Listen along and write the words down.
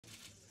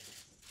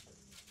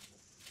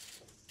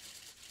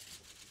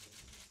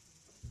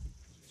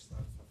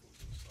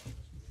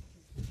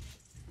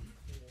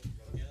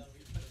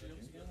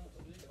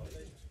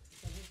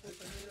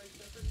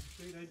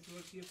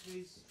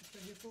please.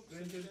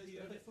 Brendan,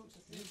 Peter.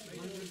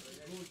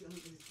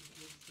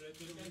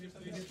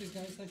 Please,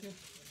 guys, thank you.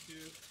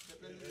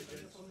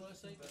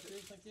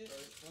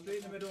 Straight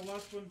in the middle,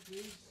 last one,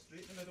 please.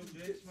 Straight in the middle,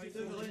 gents. Mike.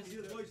 Thank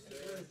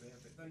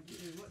you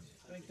very much.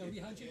 Thank you. Can we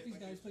handshake, please,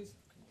 guys, please?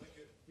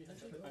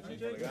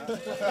 Handshake. Okay.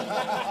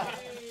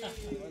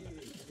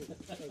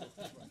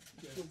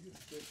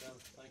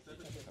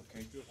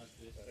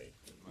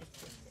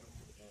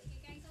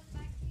 Guys on the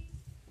back, please.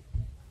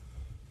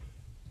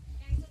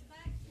 Guys on the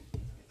back.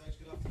 Thanks,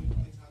 good afternoon. I'd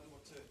like to hand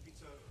over to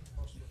Peter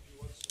first for a few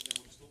words, and then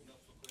we'll just open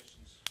up for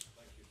questions.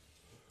 Thank you.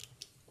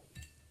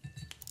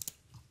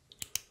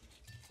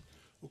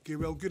 Okay,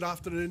 well, good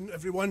afternoon,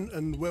 everyone,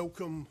 and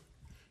welcome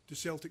to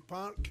Celtic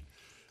Park.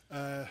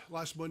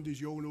 Last Monday, as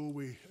you all know,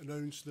 we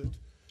announced that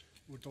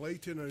we're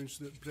delighted to announce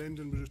that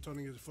Brendan was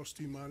returning as the first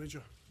team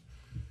manager.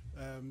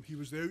 He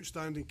was the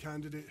outstanding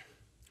candidate.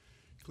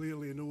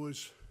 Clearly, he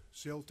knows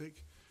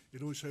Celtic. He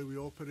knows how we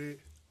operate.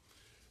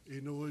 He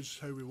knows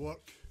how we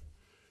work,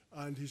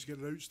 and he's got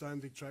an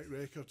outstanding track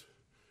record.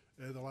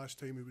 The last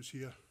time he was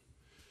here,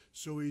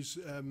 so he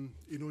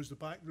knows the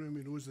back room.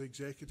 He knows the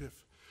executive.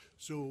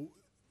 So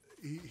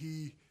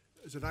he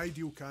is an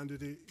ideal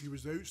candidate. He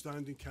was the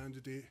outstanding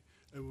candidate,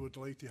 and we were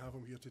delighted to have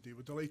him here today.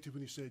 We're delighted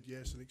when he said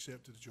yes and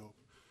accepted the job.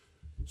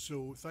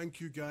 So thank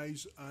you,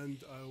 guys,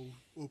 and I'll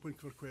open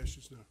for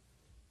questions now.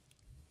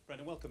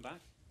 Brendan, welcome back.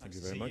 Thank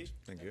you very much.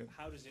 Thank you.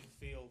 How does it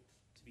feel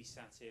to be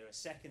sat here a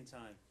second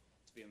time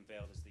to be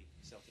unveiled as the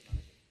Celtic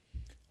manager?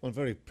 Well, I'm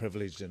very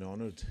privileged and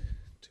honoured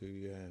to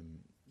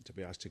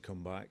be asked to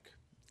come back.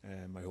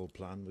 My whole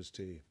plan was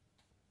to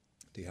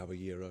have a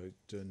year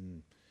out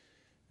and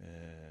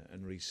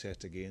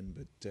reset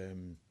again.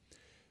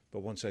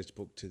 But once I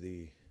spoke to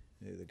the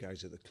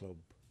guys at the club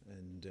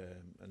and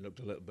looked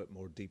a little bit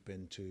more deep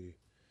into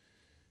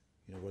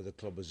where the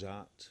club was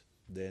at,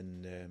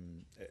 then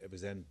it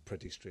was then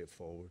pretty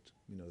straightforward.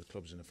 The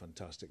club's in a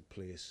fantastic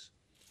place,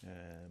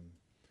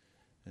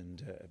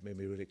 and it made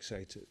me really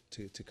excited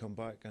to come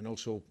back. And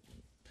also,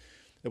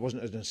 it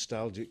wasn't a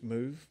nostalgic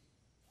move,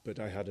 but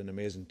I had an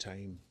amazing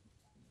time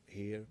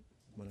here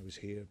when I was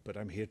here. But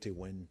I'm here to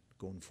win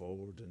going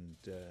forward, and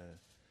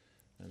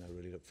I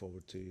really look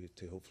forward to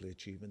hopefully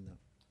achieving that.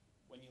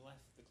 When you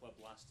left the club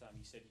last time,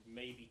 you said you'd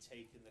maybe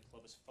taken the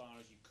club as far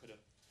as you could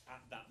have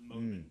at that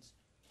moment.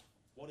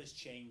 What has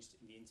changed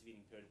in the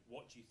intervening period?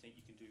 What do you think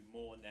you can do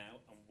more now,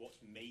 and what's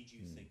made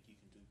you think you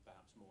can do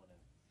perhaps more now?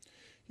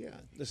 Yeah,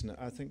 listen,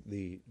 I think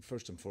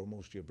first and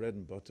foremost, your bread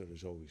and butter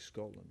is always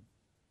Scotland.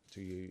 So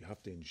you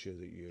have to ensure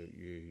that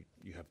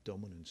you have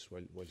dominance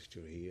whilst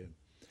you're here.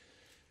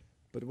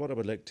 But what I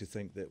would like to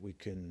think that we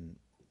can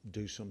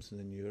do something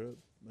in Europe,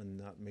 and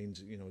that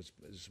means,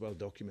 it's well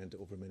documented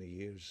over many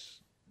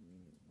years,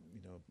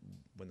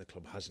 when the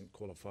club hasn't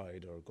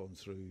qualified or gone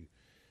through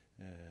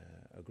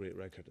a great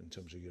record in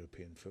terms of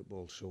European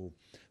football. So,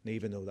 and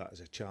even though that is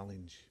a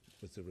challenge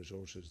with the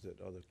resources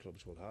that other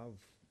clubs will have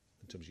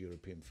in terms of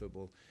European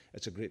football,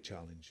 it's a great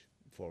challenge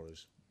for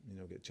us.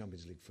 Get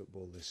Champions League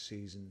football this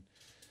season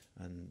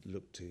and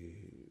look to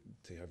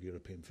have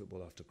European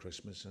football after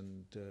Christmas.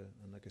 And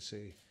like I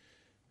say,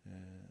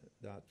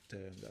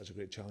 that's a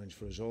great challenge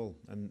for us all.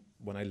 And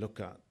when I look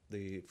at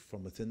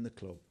from within the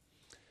club,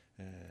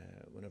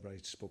 whenever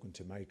I'd spoken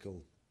to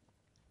Michael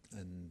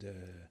and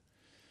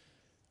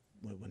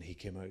when he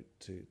came out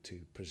to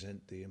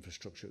present the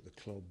infrastructure at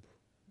the club,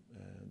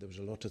 there was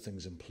a lot of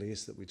things in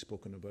place that we'd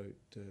spoken about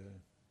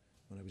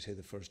when I was here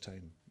the first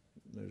time.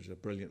 There's a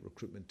brilliant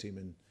recruitment team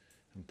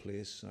in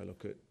place. I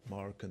look at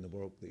Mark and the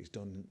work that he's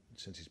done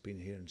since he's been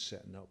here and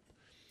setting up,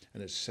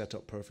 and it's set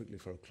up perfectly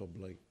for a club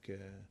like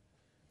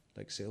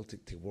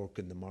Celtic to work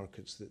in the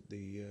markets that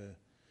they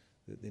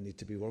need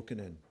to be working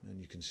in.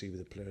 And you can see with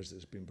the players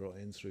that's been brought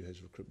in through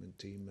his recruitment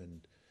team,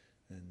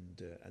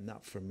 and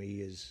that for me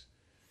is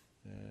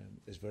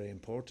very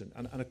important.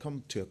 And I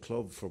come to a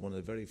club for one of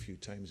the very few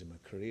times in my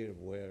career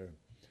where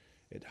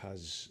it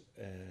has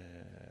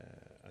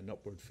an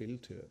upward feel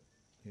to it.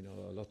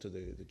 A lot of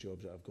the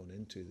jobs that I've gone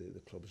into, the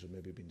clubs have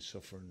maybe been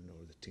suffering,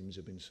 or the teams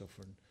have been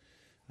suffering,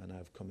 and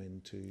I've come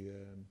in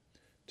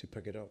to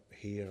pick it up.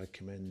 Here I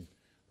come in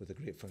with a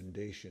great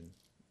foundation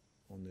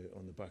on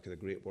the back of the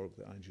great work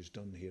that Andrew's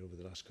done here over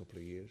the last couple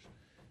of years,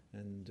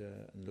 and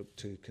look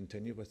to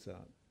continue with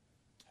that.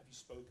 Have you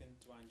spoken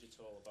to Andrew at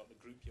all about the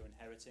group you're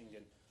inheriting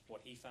and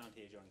what he found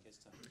here during his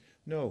time?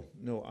 No,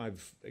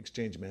 I've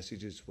exchanged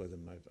messages with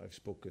him. I've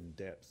spoken in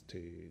depth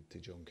to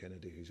John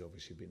Kennedy, who's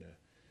obviously been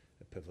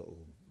a pivotal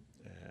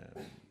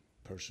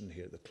person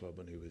here at the club,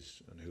 and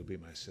who'll be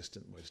my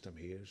assistant whilst I'm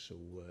here. So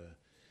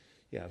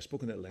yeah, I've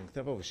spoken at length.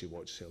 I've obviously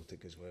watched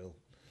Celtic as well.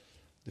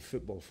 The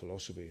football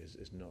philosophy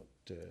is not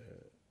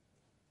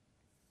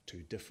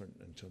too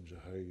different in terms of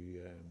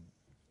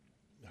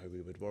how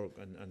we would work,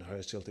 and how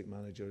a Celtic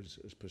manager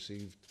is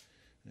perceived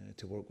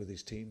to work with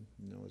his team.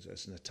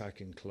 It's an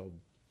attacking club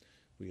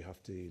where you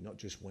have to not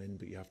just win,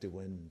 but you have to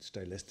win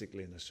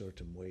stylistically in a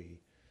certain way,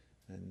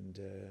 and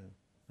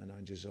and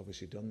Angie's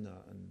obviously done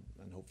that,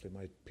 and hopefully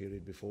my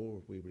period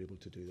before we were able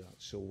to do that.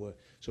 So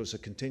so it's a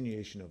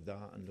continuation of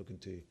that, and looking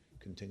to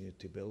continue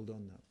to build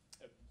on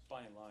that.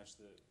 By and large,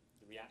 the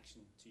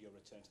reaction to your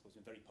return to the club has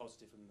been very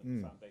positive from the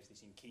fan base. They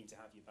seem keen to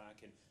have you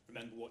back and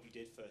remember what you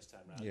did first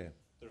time round. Yeah.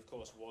 There, of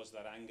course, was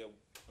that anger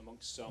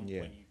amongst some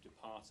Yeah. when you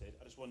departed.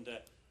 I just wonder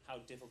how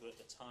difficult at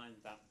the time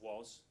that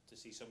was to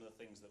see some of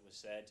the things that were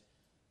said,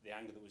 the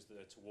anger that was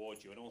there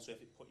towards you, and also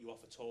if it put you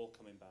off at all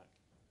coming back.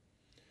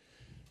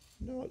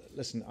 No,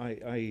 listen,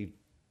 I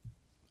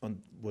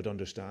would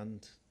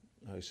understand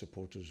how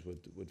supporters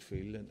would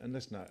feel, and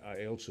listen,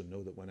 I also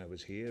know that when I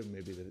was here,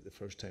 maybe the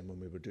first time when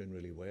we were doing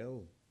really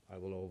well, I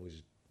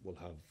will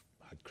have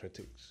had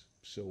critics.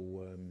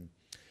 So,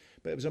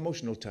 but it was an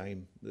emotional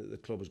time. The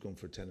club was going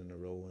for 10 in a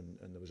row,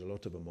 and there was a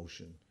lot of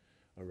emotion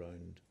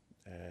around.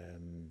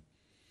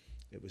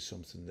 It was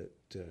something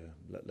that,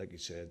 like you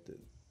said, that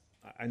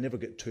I never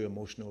get too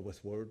emotional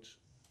with words.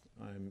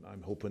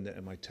 I'm hoping that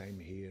in my time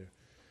here,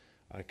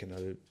 I can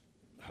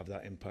have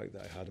that impact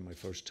that I had in my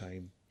first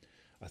time.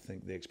 I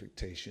think the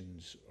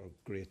expectations are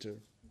greater.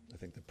 I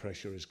think the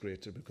pressure is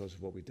greater because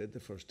of what we did the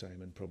first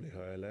time and probably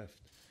how I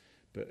left.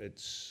 But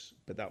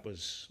that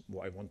was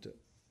what I wanted.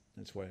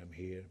 That's why I'm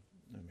here.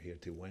 I'm here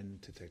to win,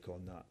 to take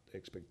on that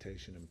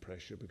expectation and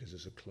pressure, because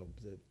it's a club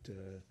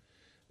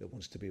that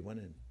wants to be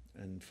winning.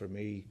 And for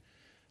me,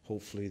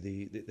 hopefully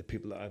the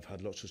people that I've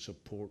had lots of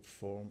support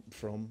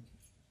from,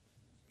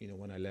 you know,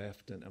 when I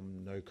left and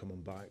I'm now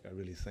coming back, I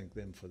really thank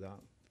them for that.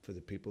 For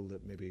the people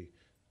that maybe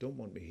don't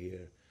want me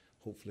here,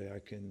 hopefully I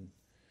can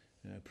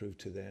prove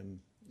to them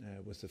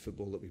with the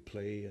football that we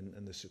play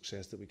and the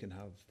success that we can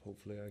have,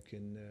 hopefully I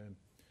can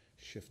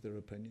shift their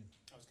opinion.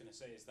 I was going to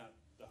say, is that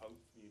the hope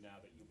for you now,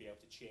 that you'll be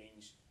able to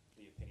change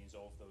the opinions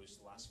of those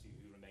last few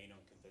who remain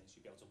unconvinced?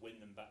 You'll be able to win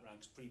them back round,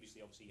 because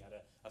previously obviously you had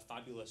a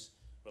fabulous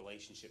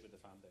relationship with the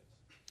fan base.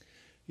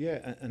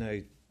 Yeah, and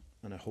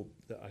I hope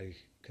that I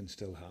can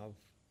still have.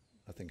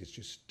 I think it's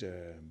just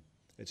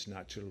it's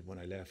natural. When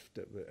I left,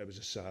 it was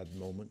a sad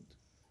moment,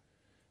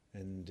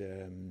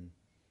 and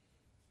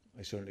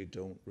I certainly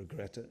don't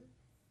regret it.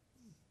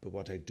 But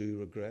what I do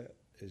regret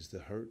is the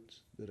hurt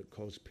that it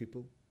caused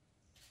people,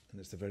 and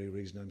it's the very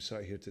reason I'm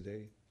sat here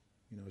today.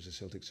 You know, as a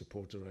Celtic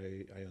supporter,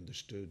 I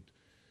understood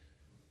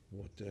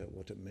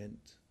what it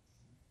meant,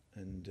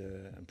 and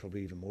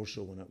probably even more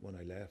so when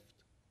I left.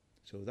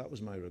 So that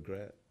was my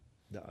regret,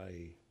 that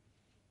I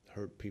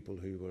hurt people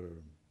who were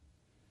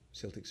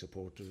Celtic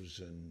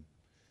supporters, and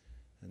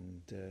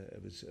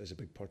it was a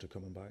big part of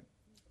coming back.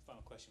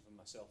 Final question from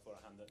myself before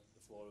I hand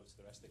the floor over to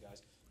the rest of the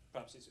guys.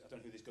 Perhaps I don't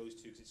know who this goes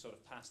to, because it's sort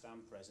of past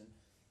and present.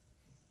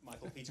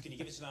 Michael, Peter, can you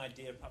give us an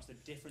idea of perhaps the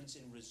difference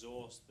in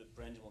resource that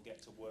Brendan will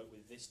get to work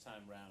with this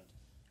time round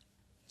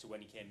to when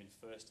he came in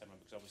first time round?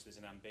 Because obviously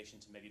there's an ambition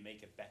to maybe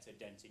make a better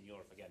dent in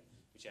Europe again,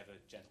 whichever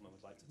gentleman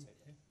would like to take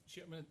it.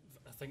 Sure,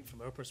 I think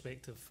from our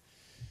perspective,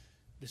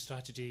 the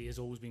strategy has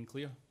always been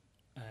clear.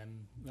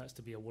 That's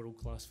to be a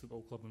world-class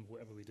football club in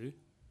whatever we do.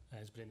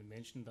 As Brendan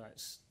mentioned,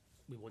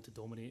 we want to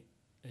dominate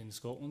in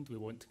Scotland. We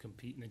want to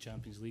compete in the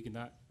Champions League, and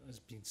that has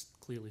been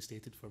clearly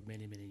stated for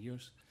many, many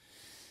years.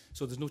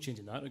 So there's no change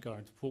in that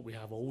regard. What we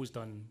have always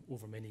done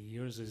over many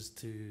years is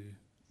to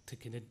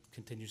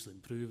continuously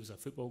improve as a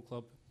football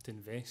club, to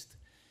invest.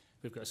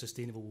 We've got a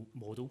sustainable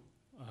model,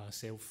 a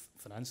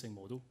self-financing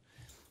model.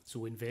 So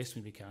we invest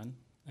when we can,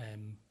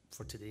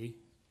 for today,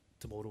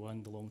 tomorrow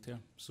and the long term.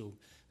 So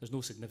there's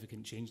no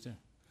significant change there.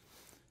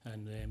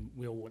 And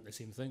we all want the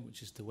same thing,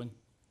 which is to win.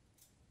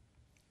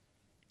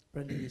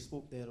 Brendan, you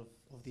spoke there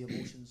of the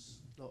emotions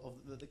that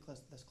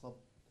this club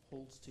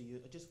holds to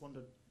you. I just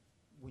wondered,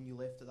 when you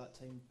left at that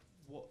time,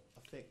 what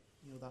effect,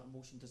 you know, that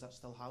emotion, does that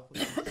still have?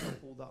 Does it still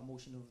hold that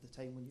emotion over the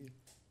time when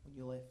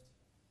you left?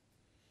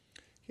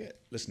 Yeah,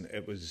 listen,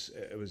 it was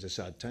a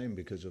sad time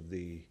because of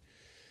the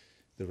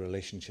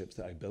relationships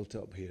that I built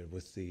up here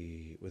with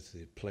the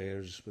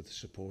players, with the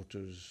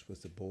supporters,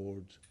 with the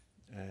board.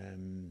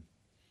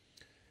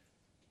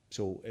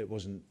 So it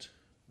wasn't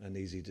an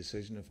easy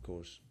decision, of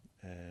course,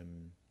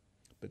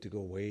 but to go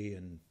away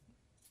and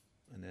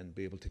then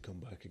be able to come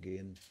back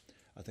again,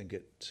 I think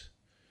it,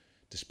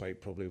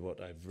 despite probably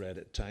what I've read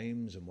at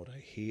times and what I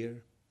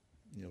hear,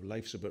 you know,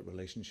 life's about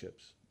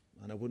relationships.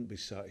 And I wouldn't be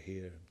sat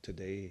here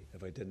today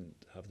if I didn't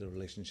have the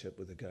relationship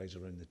with the guys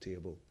around the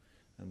table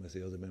and with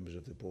the other members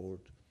of the board.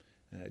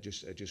 It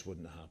just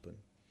wouldn't happen.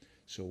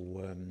 So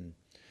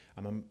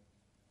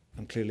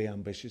I'm clearly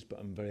ambitious, but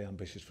I'm very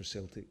ambitious for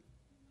Celtic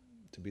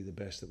to be the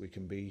best that we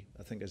can be.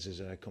 I think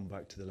as I come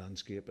back to the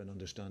landscape and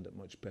understand it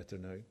much better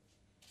now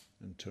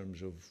in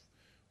terms of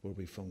where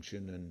we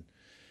function,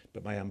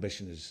 but my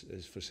ambition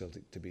is for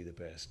Celtic to be the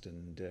best.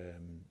 And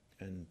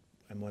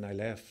when I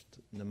left,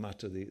 no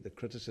matter the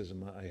criticism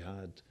that I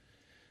had,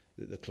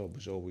 the club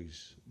was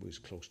always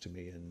close to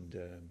me, and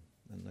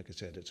like I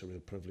said, it's a real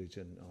privilege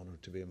and honour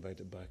to be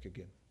invited back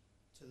again.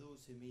 To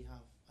those who may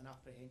have an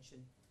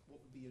apprehension,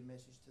 what would be your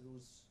message to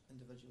those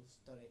individuals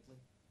directly?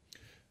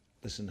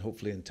 Listen,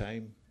 hopefully in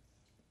time,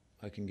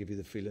 I can give you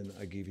the feeling that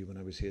I gave you when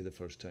I was here the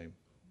first time,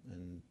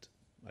 and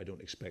I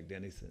don't expect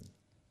anything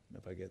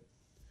if I get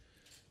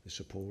the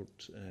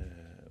support,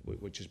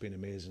 which has been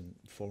amazing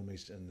for me,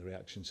 and the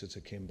reaction since I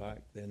came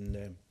back,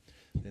 then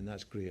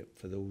that's great.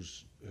 For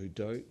those who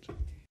doubt,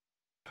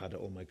 I've had it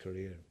all my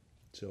career,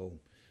 so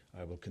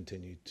I will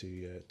continue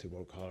to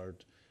work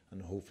hard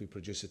and hopefully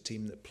produce a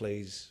team that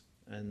plays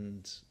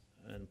and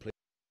play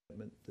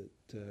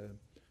that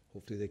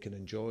hopefully they can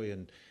enjoy,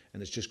 and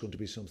it's just going to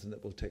be something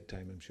that will take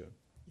time, I'm sure.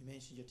 You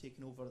mentioned you're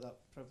taking over that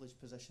privileged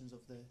positions of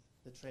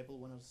the treble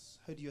winners.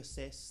 How do you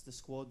assess the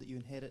squad that you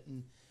inherit,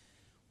 and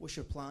what's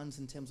your plans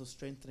in terms of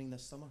strengthening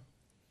this summer?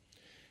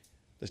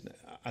 Listen,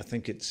 I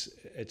think it's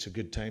a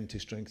good time to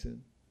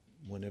strengthen.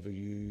 Whenever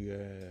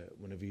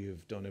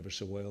you've done ever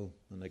so well,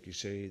 and like you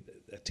say,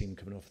 a team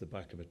coming off the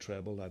back of a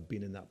treble, I've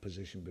been in that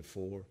position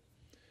before,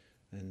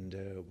 and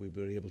we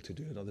were able to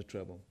do another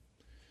treble.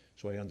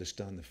 So I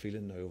understand the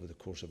feeling now over the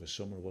course of a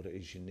summer, what it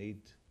is you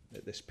need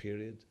at this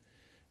period,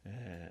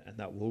 and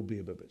that will be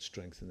a bit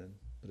strengthening.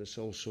 But it's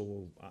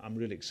also, I'm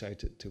really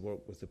excited to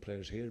work with the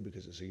players here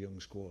because it's a young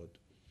squad,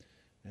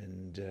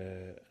 and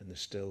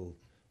there's still,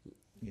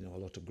 a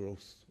lot of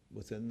growth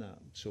within that.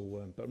 So,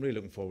 but I'm really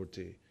looking forward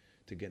to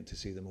getting to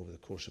see them over the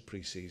course of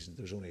pre-season.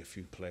 There's only a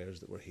few players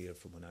that were here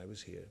from when I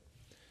was here,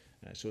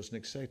 so it's an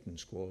exciting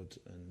squad,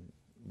 and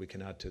we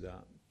can add to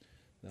that.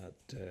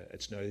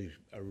 It's now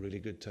a really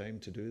good time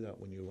to do that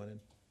when you're winning.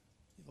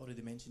 You've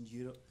already mentioned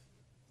Europe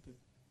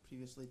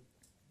previously.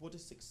 What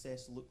does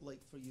success look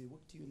like for you?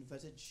 What do you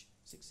envisage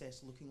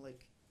success looking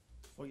like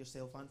for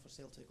yourself and for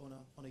Celtic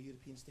on a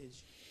European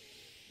stage?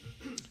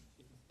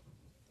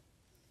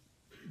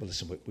 Well,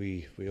 listen,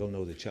 we all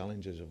know the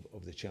challenges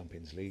of the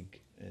Champions League,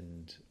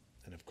 and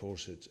of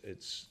course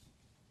it's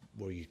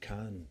where you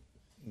can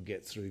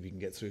get through. If you can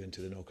get through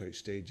into the knockout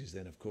stages,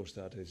 then of course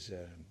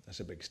that's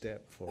a big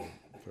step for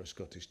a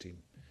Scottish team.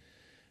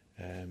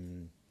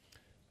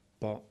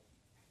 But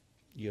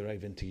you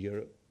arrive into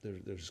Europe,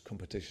 there's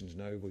competitions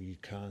now where you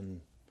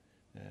can,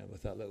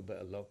 with that little bit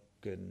of luck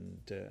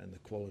and the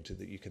quality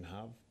that you can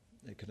have,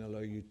 it can allow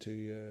you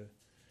to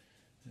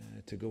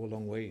go a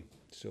long way.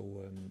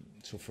 So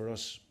for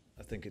us,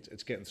 I think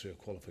it's getting through a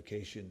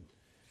qualification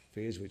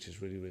phase, which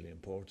is really, really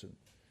important.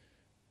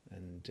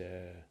 And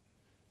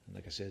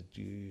like I said,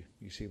 you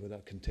see where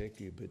that can take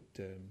you.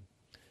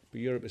 But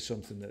Europe is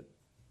something that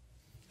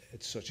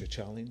it's such a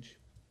challenge.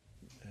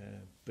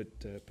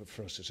 But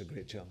for us, it's a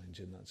great challenge,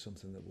 and that's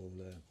something that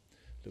we'll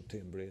look to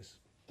embrace.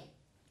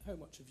 How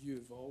much have you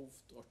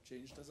evolved or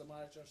changed as a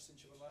manager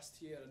since you were last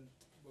here, and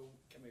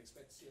can we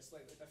expect to see a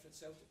slightly different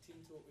Celtic team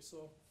to what we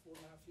saw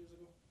 4.5 years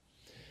ago?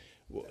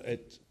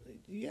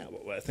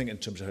 Well, I think in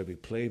terms of how we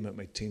play,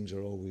 my teams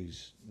are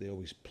always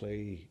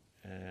play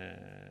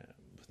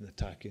with an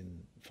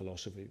attacking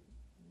philosophy.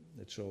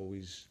 It's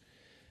always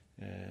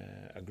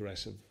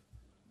aggressive,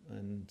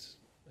 and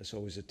it's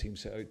always a team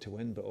set out to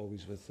win, but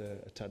always with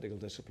a tactical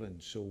discipline.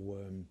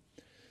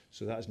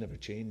 So that has never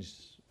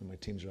changed. When my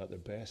teams are at their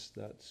best,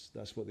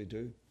 that's what they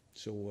do.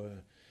 So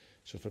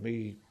for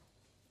me,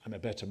 I'm a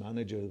better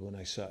manager than when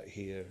I sat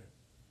here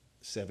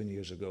 7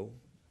 years ago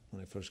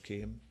when I first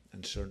came,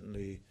 and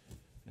certainly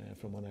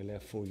from when I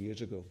left 4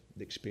 years ago.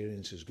 The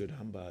experiences, good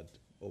and bad,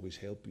 always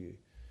help you,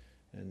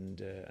 and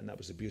that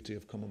was the beauty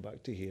of coming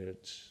back to here.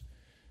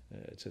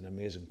 It's an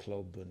amazing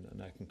club,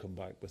 and I can come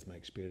back with my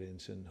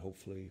experience and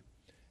hopefully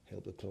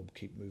help the club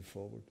keep move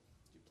forward.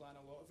 Do you plan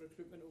a lot of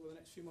recruitment over the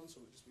next few months, or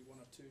will it just be one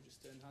or two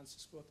just to enhance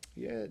the squad?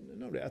 Yeah,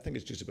 no, I think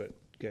it's just about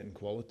getting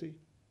quality,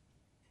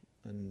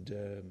 and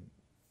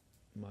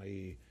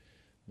my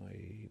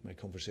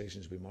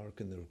conversations with Mark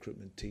and the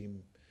recruitment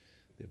team,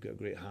 they've got a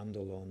great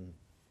handle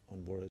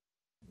on where it's,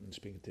 and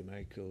speaking to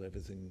Michael,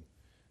 everything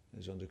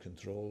is under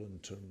control in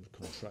terms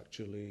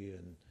contractually,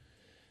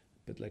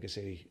 but like I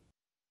say,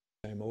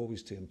 time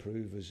always to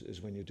improve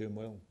is when you're doing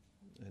well,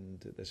 and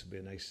this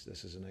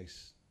is a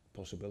nice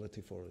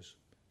possibility for us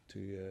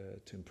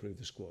to improve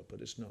the squad,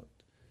 but it's not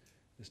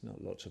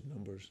lots of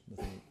numbers.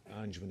 I think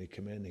Ange, when he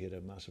came in, he had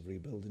a massive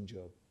rebuilding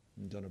job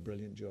and done a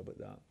brilliant job at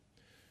that,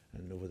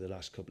 and over the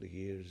last couple of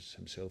years,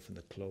 himself and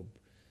the club,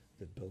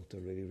 they've built a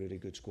really, really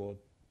good squad.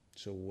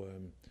 So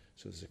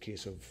it's a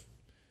case of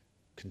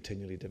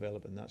continually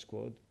developing that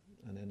squad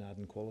and then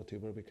adding quality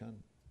where we can.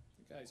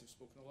 You guys have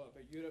spoken a lot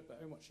about Europe, but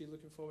how much are you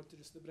looking forward to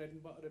just the bread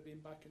and butter of being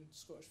back in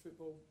Scottish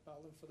football,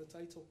 battling for the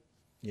title?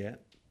 Yeah,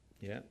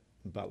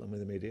 battling with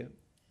the media.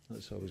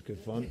 That's always good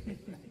fun.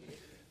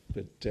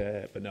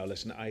 But no,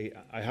 listen, I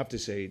have to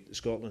say,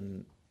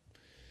 Scotland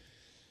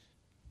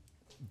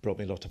brought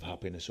me a lot of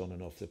happiness on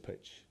and off the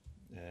pitch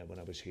when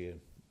I was here.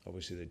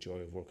 Obviously, the joy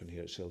of working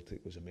here at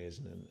Celtic was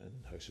amazing, and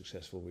how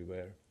successful we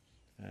were.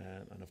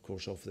 And of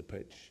course, off the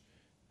pitch,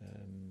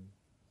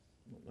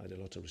 I had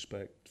a lot of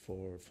respect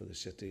for the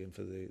city and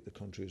for the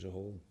country as a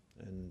whole,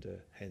 and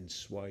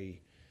hence why,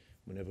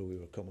 whenever we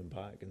were coming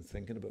back and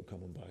thinking about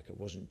coming back, it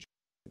wasn't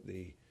just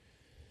the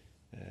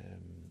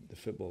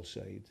football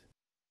side.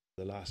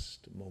 The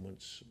last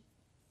moments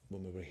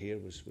when we were here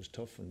was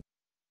tough, and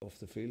off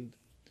the field,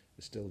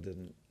 it still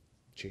didn't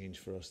change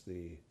for us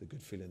the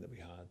good feeling that we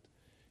had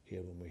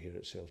here when we're here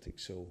at Celtic.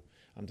 So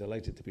I'm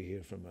delighted to be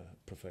here from a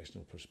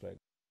professional perspective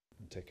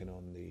and taking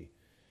on the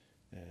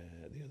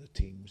other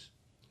teams,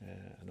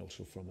 and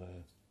also from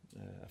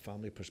a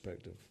family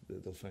perspective.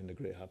 They'll find a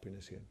great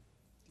happiness here.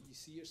 Do you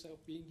see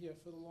yourself being here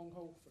for the long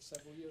haul for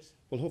several years?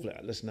 Well, hopefully.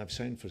 Listen, I've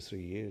signed for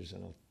 3 years,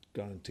 and I'll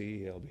guarantee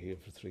you I'll be here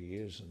for 3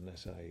 years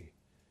unless I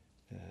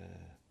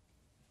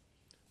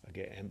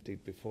get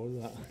emptied before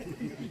that,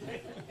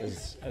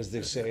 as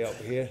they say up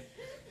here.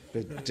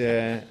 But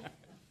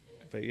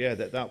yeah,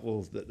 that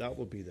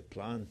will be the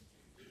plan,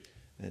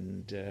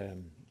 and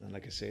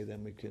like I say,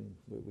 then we can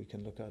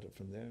look at it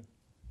from there.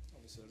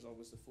 Obviously, there's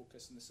always the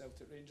focus on the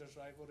Celtic Rangers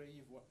rivalry.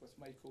 You've worked with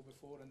Michael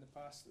before in the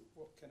past.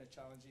 What kind of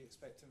challenge are you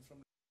expecting from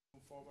them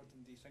going forward,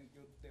 and do you think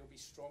they'll be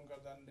stronger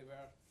than they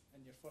were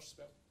in your first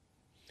spell?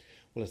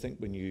 Well, I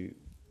think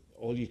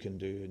all you can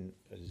do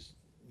is,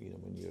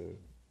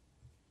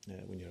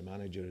 when you're a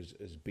manager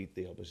is beat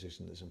the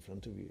opposition that's in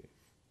front of you.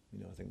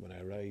 I think when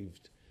I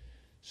arrived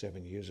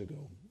 7 years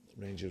ago,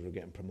 Rangers were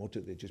getting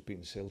promoted. They'd just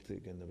beaten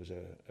Celtic, and there was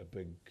a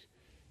big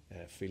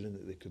feeling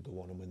that they could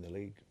go on and win the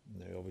league.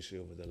 Now, obviously,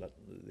 over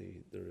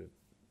the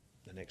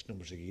next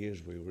numbers of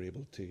years, we were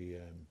able to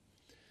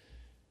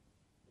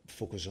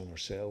focus on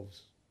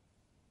ourselves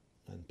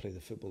and play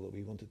the football that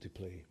we wanted to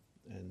play,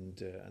 and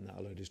that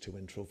allowed us to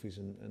win trophies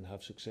and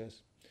have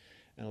success.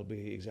 And it'll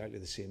be exactly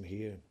the same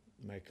here.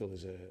 Michael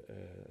is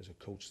a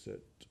coach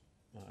that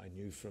I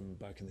knew from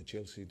back in the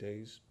Chelsea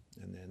days,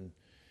 and then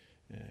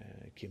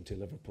came to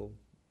Liverpool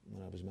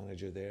when I was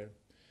manager there.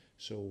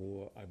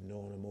 So I've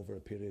known him over a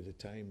period of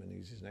time, and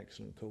he's an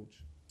excellent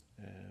coach.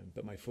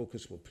 But my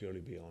focus will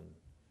purely be on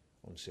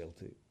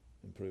Celtic,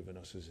 improving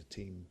us as a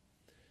team,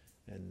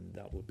 and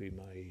that will be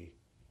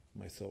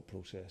my thought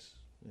process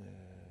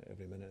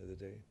every minute of the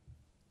day.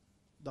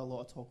 A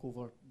lot of talk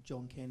over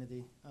John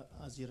Kennedy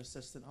as your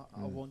assistant,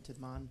 a wanted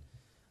man.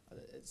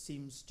 It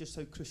seems, just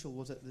how crucial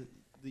was it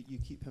that you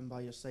keep him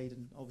by your side,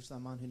 and obviously a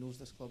man who knows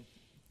this club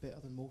better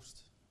than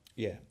most?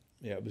 Yeah,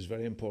 it was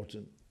very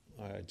important.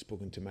 I had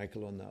spoken to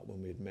Michael on that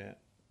when we had met.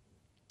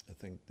 I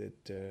think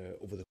that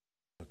over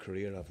my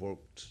career I've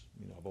worked,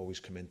 I've always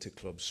come into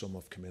clubs. Some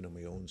have come in on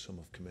my own, some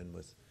have come in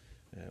with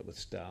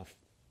staff.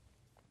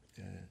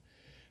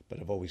 But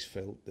I've always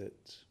felt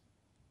that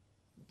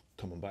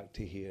coming back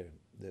to here,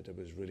 that it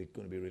was really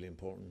going to be really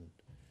important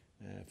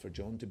for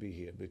John to be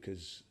here,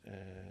 because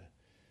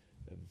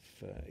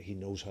he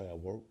knows how I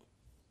work.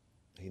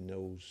 He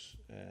knows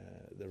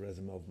the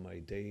rhythm of my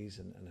days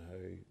and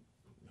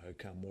how I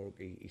can work.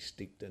 He's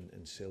steeped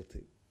in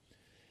Celtic.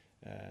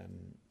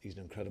 He's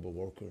an incredible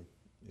worker.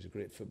 He's a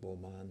great football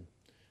man.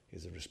 He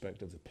has the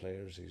respect of the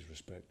players. He has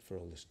respect for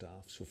all the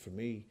staff. So for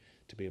me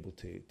to be able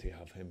to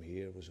have him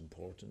here was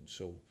important.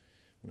 So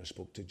when I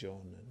spoke to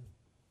John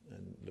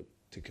and looked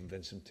to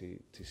convince him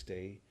to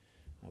stay,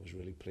 I was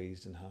really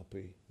pleased and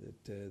happy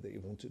that he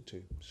wanted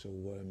to. So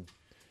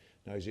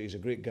now he's a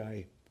great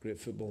guy, great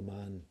football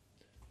man.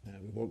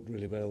 We worked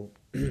really well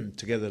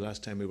together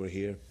last time we were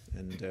here,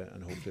 and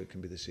hopefully it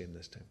can be the same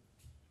this time.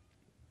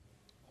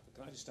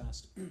 Can I just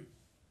ask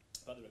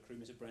about the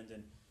recruitment of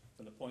Brendan?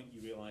 From the point you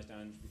realised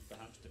Ange would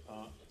perhaps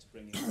depart to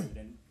bring in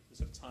Brendan, the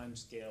sort of time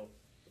scale,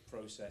 the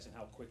process, and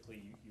how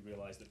quickly you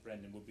realised that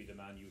Brendan would be the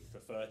man you would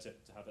prefer to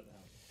have at the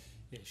helm?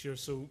 Yeah, sure.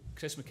 So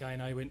Chris Mackay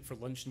and I went for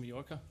lunch in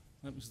Mallorca.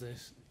 That was the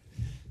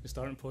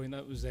starting point.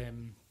 That was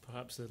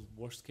perhaps the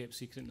worst kept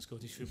secret in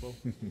Scottish football.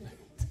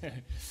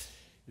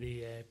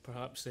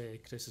 Perhaps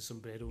Chris's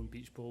sombrero and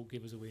beach ball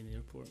gave us away in the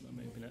airport. That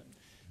might have been it.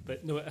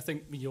 But no, I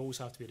think you always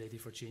have to be ready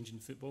for change in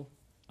football.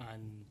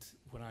 And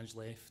when Ange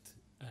left,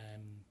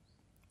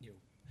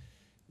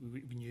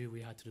 we knew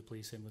we had to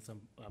replace him with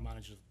a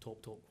manager of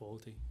top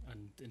quality.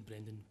 And in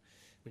Brendan,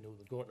 we know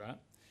we've got that.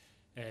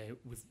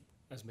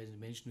 As Brendan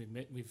mentioned,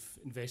 we've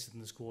invested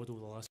in the squad over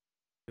the last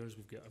years.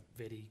 We've got a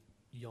very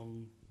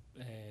young,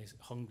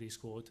 hungry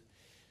squad.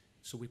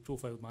 So we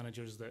profiled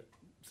managers that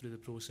through the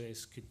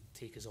process could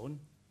take us on,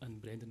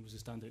 and Brendan was a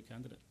standout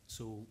candidate.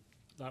 So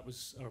that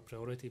was our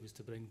priority, was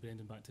to bring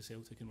Brendan back to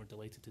Celtic, and we're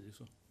delighted to do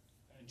so.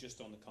 And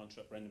just on the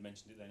contract, Brendan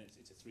mentioned it then,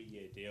 it's a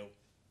 3-year deal.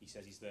 He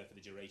says he's there for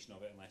the duration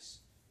of it unless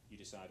you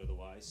decide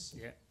otherwise.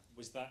 Yeah.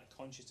 Was that a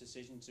conscious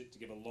decision to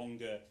give a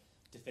longer,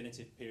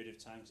 definitive period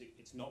of time?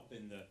 It's not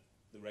been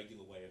the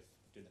regular way of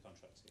doing the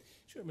contracts here.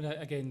 Sure. I mean,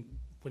 again,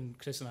 when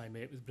Chris and I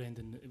met with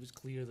Brendan, it was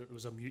clear that there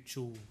was a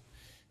mutual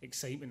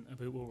excitement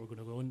about what we're going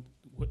to go on,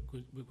 what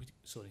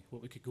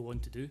we could go on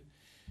to do,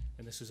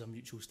 and this was a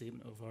mutual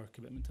statement of our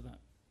commitment to that.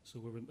 So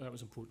that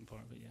was an important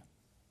part of it. Yeah.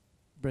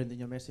 Brendan,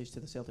 your message to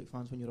the Celtic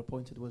fans when you were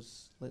appointed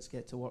was, let's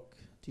get to work.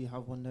 Do you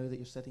have one now that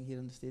you're sitting here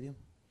in the stadium?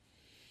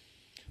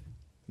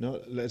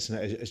 No, listen,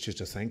 it's just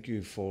a thank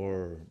you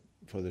for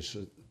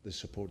the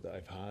support that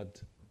I've had.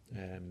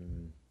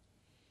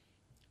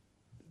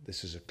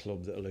 This is a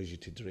club that allows you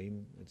to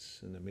dream.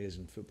 It's an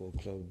amazing football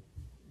club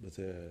with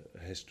a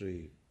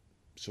history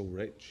so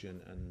rich,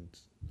 and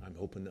I'm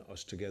hoping that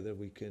us together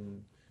we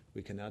can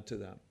add to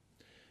that.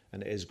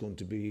 And it has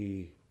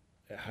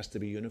to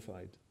be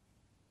unified.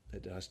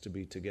 It has to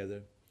be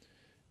together,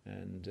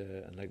 and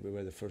like we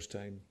were the first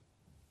time,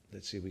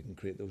 let's see if we can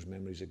create those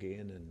memories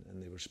again,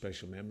 and they were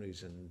special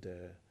memories, and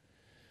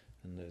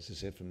as I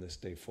said, from this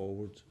day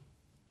forward,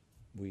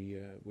 we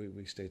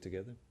stay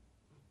together.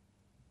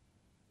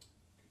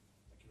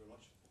 Thank you very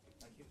much.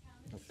 Thank you.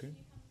 Okay.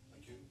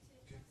 Thank you.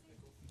 Okay,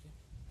 Michael.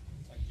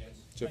 Thank you, gents.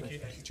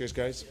 Super. Cheers,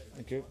 guys.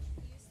 Thank you.